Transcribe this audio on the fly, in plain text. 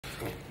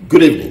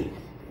Good evening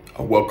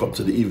and welcome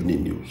to the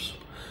evening news.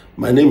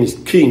 My name is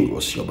King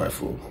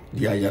Osiobafo,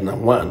 the Ayana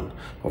one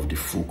of the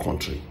full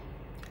country.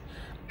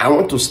 I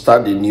want to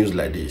start the news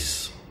like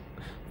this,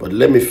 but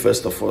let me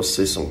first of all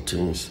say some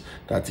things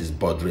that is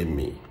bothering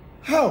me.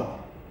 How?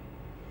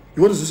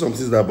 You want to say some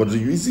things that are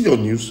bothering you? Is it your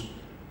news?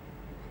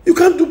 You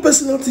can't do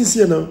personal things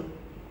here now.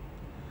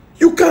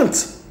 You can't.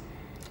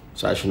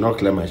 So I should not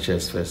clear my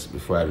chest first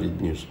before I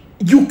read news.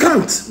 You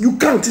can't. You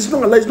can't. It's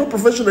not allowed. It's not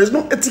professional. It's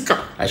not ethical.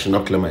 I should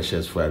not clear my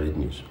chest before I read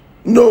news.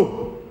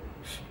 No.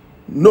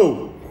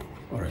 No.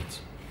 All right.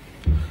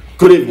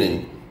 Good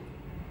evening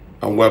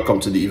and welcome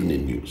to the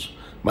evening news.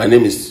 My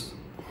name is...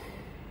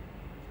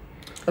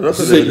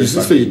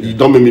 You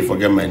don't make me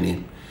forget my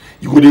name.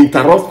 You could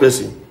interrupt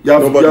person.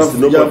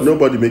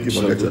 Nobody make you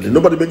forget your name.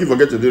 Nobody make you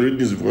forget your name. Read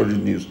news before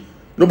read news.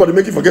 Nobody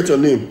make you forget your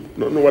name.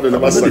 No one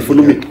never said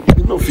follow me.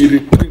 No feel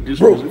it.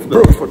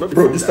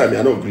 Bro, this time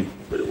I don't agree.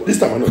 This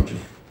time I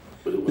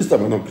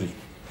don't agree.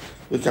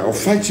 Okay, I'll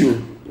fight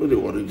you. No, they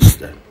worry this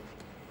time.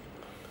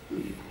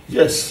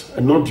 Yes, I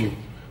know you.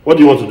 What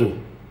do you want to do?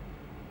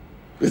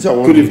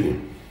 Good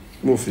evening.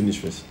 More finish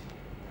first.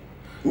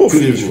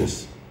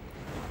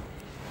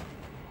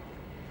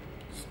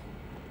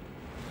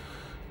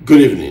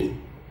 Good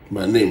evening.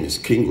 My name is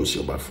King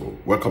Osiobafo.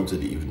 Welcome to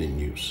the evening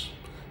news.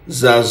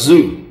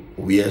 Zazu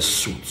wears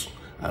suit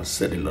and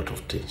said a lot of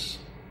things.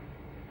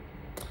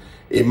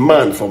 A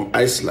man from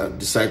Iceland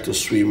decided to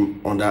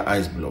swim under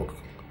ice block,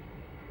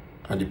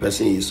 and the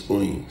person he is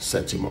owing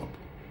set him up.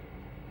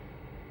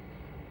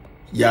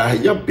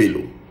 Yahya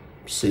Bello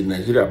said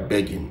Nigeria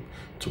begged him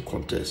to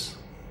contest.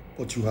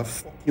 But you have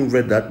fucking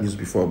read that news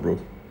before, bro.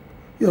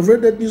 You have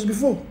read that news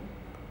before.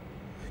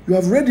 You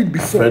have read it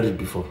before. I've read it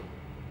before.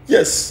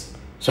 Yes.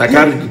 So I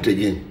can't read it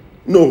again.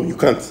 No, you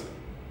can't.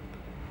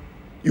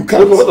 You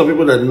can't. There's a lot of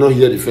people that did not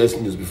hear the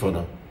first news before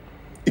now.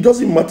 It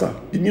doesn't matter.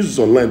 The news is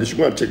online. They should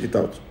go and check it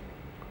out.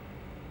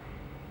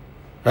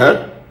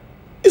 Huh?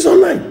 It's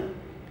online.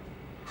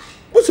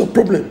 What's your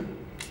problem?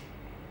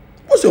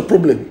 What's your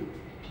problem?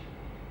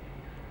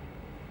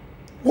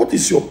 What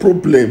is your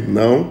problem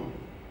now?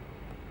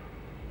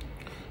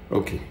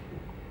 Okay.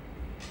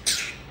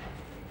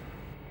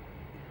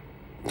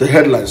 The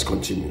headlines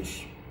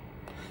continues.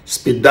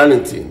 Speed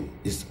Darlington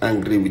is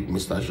angry with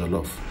Mr.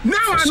 Jollof. Now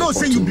I know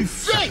say you be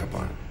fake.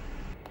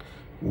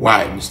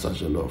 Why, Mr.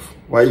 Jollof?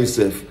 Why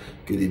yourself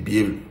could he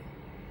behave?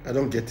 I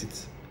don't get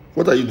it.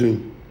 What are you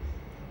doing?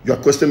 You are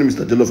questioning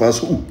Mr. Jollof as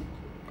who?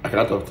 I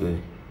cannot talk to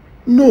him.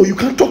 No, you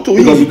can't talk to him.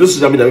 Because with those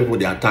social media people,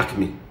 they attack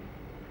me.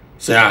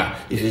 Say,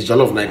 if it's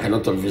Jollof now, I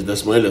cannot talk. If it's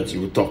Desmond Elliott,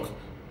 you will talk.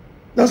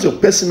 That's your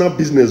personal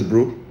business,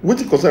 bro. What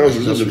do you consider us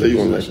to tell you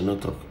online? I should not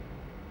talk.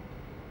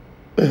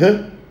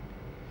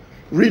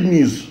 Read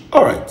news.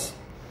 All right.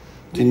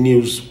 The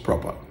news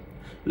proper.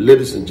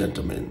 Ladies and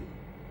gentlemen,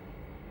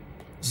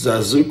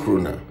 Zazu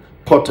Krona,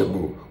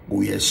 Portable,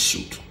 wears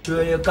suit.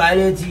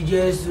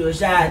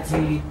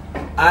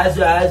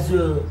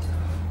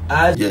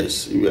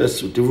 Yes, he wears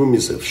suit. Even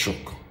myself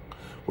shocked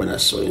when I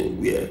saw him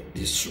wear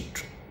this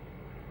suit.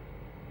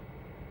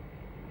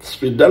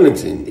 Speed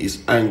Darlington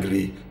is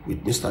angry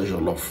with Mr.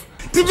 Jollof.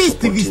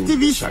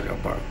 TVs.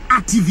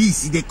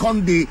 Activists, they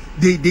come, they.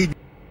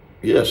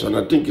 Yes, and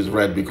I think it's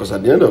right because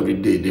at the end of the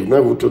day, they've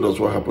never told us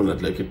what happened at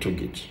Lekki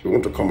Tollgate. You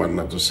want to come and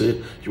now to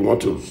say you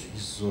want to.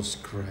 Jesus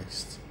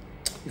Christ.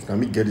 If I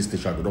get this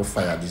station, I don't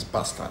fire this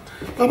bastard.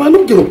 But I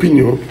don't get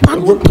opinion. I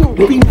don't get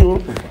opinion.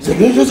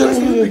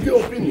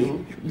 Get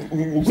opinion.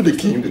 You go the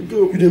king.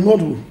 You the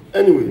model.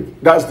 Anyway,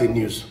 that's the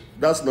news.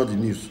 That's not the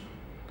news.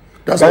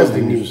 That's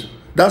the news.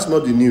 That's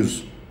not the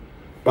news.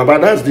 Baba,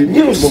 that's the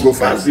news.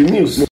 That's the news.